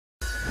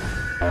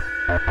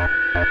A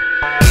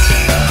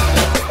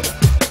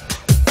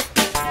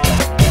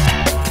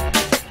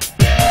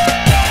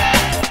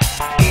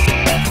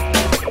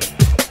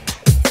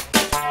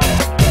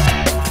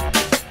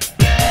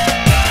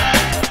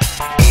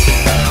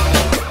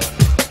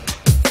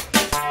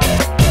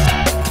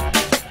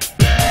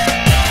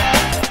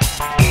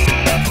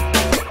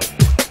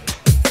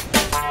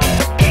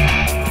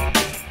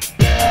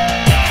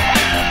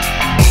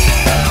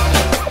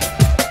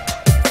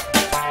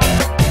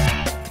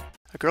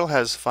girl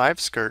has 5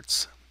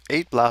 skirts,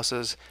 8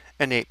 blouses,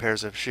 and 8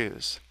 pairs of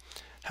shoes.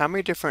 How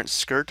many different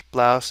skirt,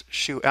 blouse,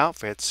 shoe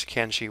outfits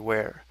can she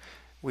wear?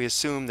 We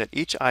assume that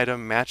each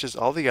item matches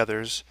all the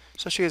others,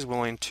 so she is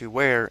willing to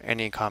wear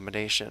any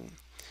combination.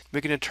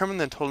 We can determine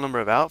the total number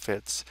of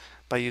outfits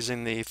by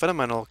using the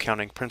fundamental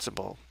counting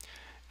principle,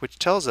 which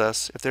tells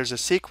us if there's a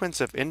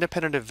sequence of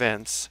independent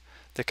events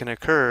that can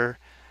occur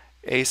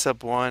a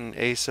sub 1,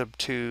 a sub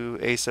 2,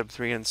 a sub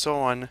 3, and so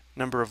on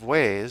number of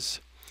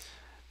ways,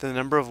 then the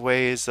number of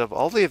ways of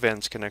all the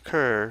events can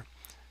occur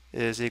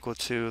is equal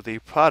to the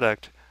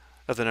product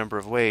of the number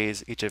of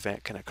ways each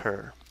event can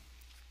occur.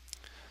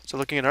 So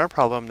looking at our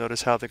problem,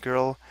 notice how the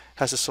girl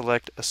has to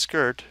select a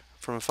skirt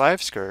from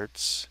 5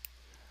 skirts,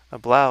 a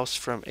blouse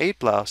from 8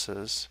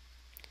 blouses,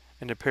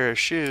 and a pair of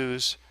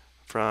shoes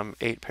from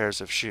 8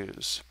 pairs of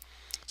shoes.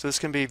 So this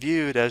can be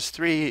viewed as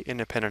 3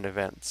 independent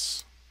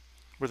events,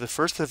 where the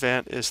first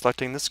event is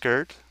selecting the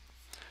skirt,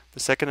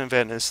 the second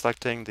event is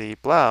selecting the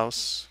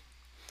blouse,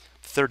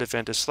 the third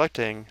event is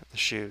selecting the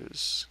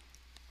shoes.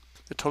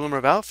 The total number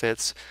of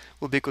outfits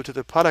will be equal to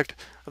the product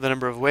of the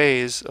number of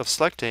ways of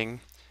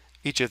selecting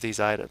each of these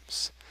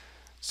items.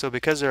 So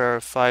because there are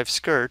 5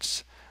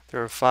 skirts,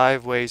 there are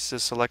 5 ways to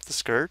select the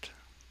skirt,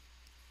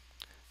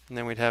 and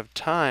then we'd have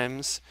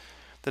times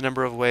the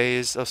number of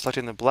ways of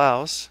selecting the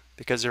blouse.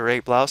 Because there are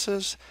 8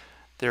 blouses,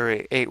 there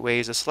are 8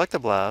 ways to select the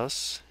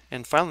blouse,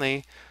 and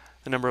finally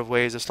the number of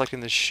ways of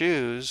selecting the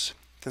shoes,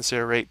 since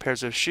there are 8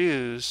 pairs of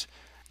shoes,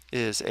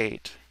 is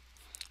 8.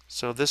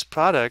 So this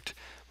product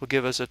will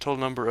give us a total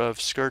number of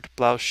skirt,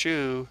 blouse,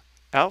 shoe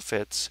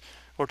outfits,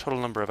 or total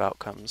number of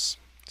outcomes.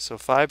 So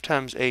 5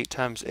 times 8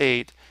 times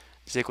 8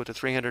 is equal to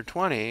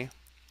 320.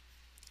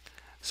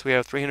 So we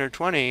have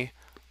 320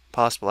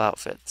 possible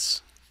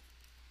outfits.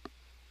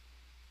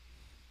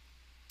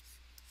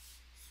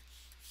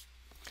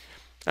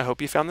 I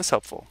hope you found this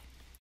helpful.